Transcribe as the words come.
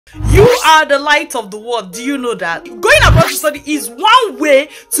You are the light of the world. Do you know that? Going abroad to study is one way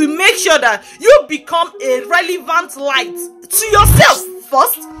to make sure that you become a relevant light to yourself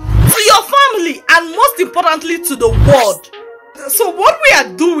first, to your family, and most importantly to the world. So what we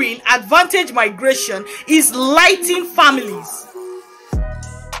are doing at Vantage Migration is lighting families.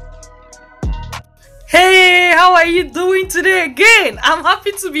 Hey, how are you doing today again? I'm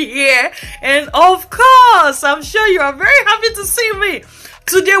happy to be here, and of course, I'm sure you are very happy to see me.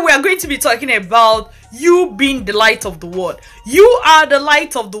 Today we are going to be talking about you being the light of the world. You are the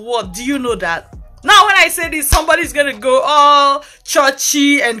light of the world. Do you know that? Now when I say this, somebody's gonna go all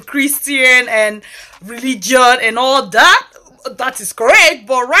churchy and Christian and religion and all that. That is correct,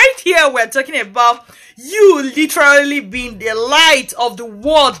 but right here we're talking about you literally being the light of the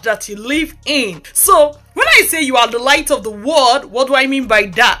world that you live in. So when I say you are the light of the world, what do I mean by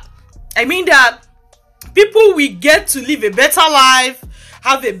that? I mean that people will get to live a better life,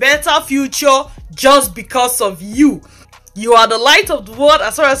 have a better future just because of you. You are the light of the world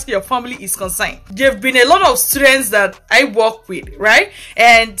as far as your family is concerned. There have been a lot of students that I work with, right?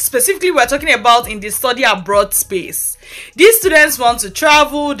 And specifically we're talking about in the study abroad space. These students want to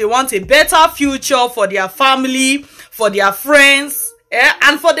travel, they want a better future for their family, for their friends,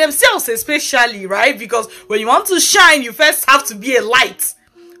 and for themselves especially, right? Because when you want to shine, you first have to be a light.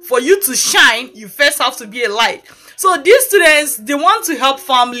 For you to shine, you first have to be a light. So these students, they want to help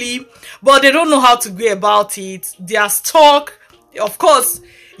family, but they don't know how to go about it. They are stuck. Of course,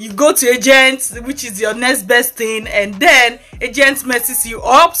 you go to agents, which is your next best thing, and then agents messes you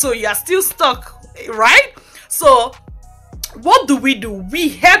up, so you are still stuck, right? So what do? We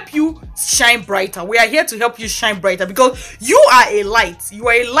help you shine brighter. We are here to help you shine brighter because you are a light. You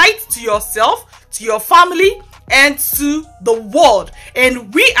are a light to yourself, to your family, and to the world.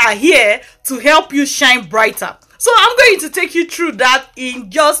 And we are here to help you shine brighter. So I'm going to take you through that in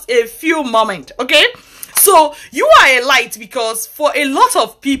just a few moments, okay? So you are a light because for a lot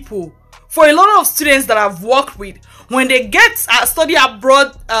of people, for a lot of students that I've worked with, when they get a study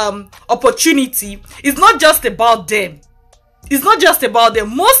abroad opportunity, it's not just about them. It's not just about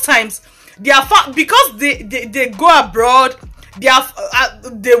them. Most times, they are because they go abroad,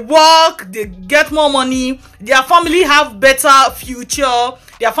 they work, they get more money, their family have better future,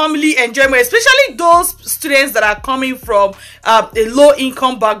 their family enjoyment, especially those students that are coming from a low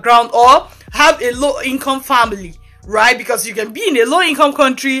income background or have a low income family, right? Because you can be in a low income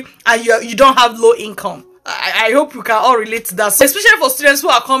country and you don't have low income. I hope you can all relate to that, so especially for students who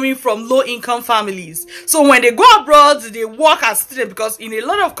are coming from low income families. So when they go abroad, they work as students because in a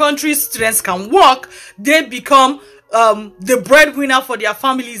lot of countries students can work. They become the breadwinner for their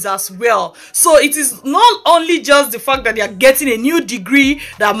families as well. So it is not only just the fact that they are getting a new degree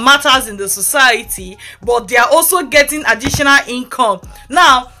that matters in the society, but they are also getting additional income.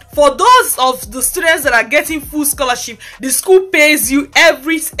 Now, for those of the students that are getting full scholarship, the school pays you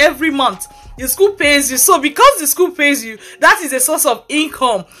every month. The school pays you. So because the school pays you, that is a source of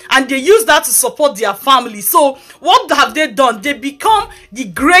income, and they use that to support their family. So what have they done? They become the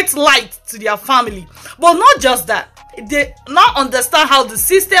great light to their family. But not just that, they now understand how the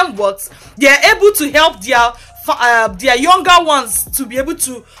system works. They are able to help their younger ones to be able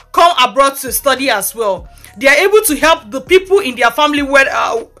to come abroad to study as well. They are able to help the people in their family where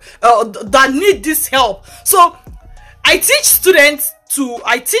that need this help. So I teach students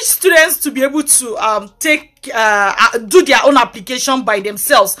to be able to do their own application by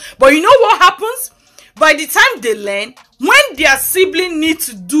themselves. But you know what happens? By the time they learn, when their sibling need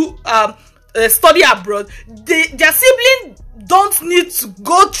to do study abroad, their sibling don't need to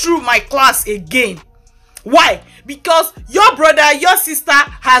go through my class again. Why? Because your brother, your sister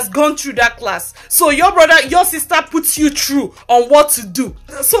has gone through that class. So your brother, your sister puts you through on what to do.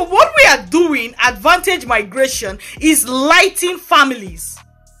 So what we are doing at Vantage Migration is lighting families.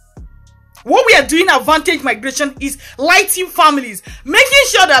 What we are doing at Vantage Migration is lighting families, making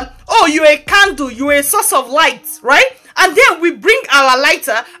sure that, oh, you're a candle, you're a source of light, right? And then we bring our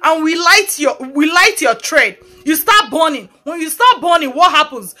lighter and we light your thread. You start burning. When you start burning, what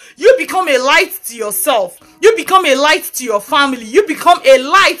happens? You become a light to yourself. You become a light to your family. You become a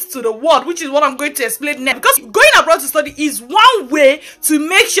light to the world, which is what I'm going to explain next. Because going abroad to study is one way to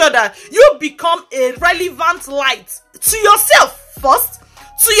make sure that you become a relevant light to yourself first,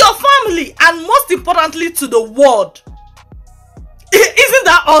 to your family, and most importantly to the world. Isn't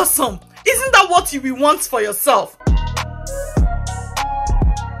that awesome? Isn't that what you will want for yourself?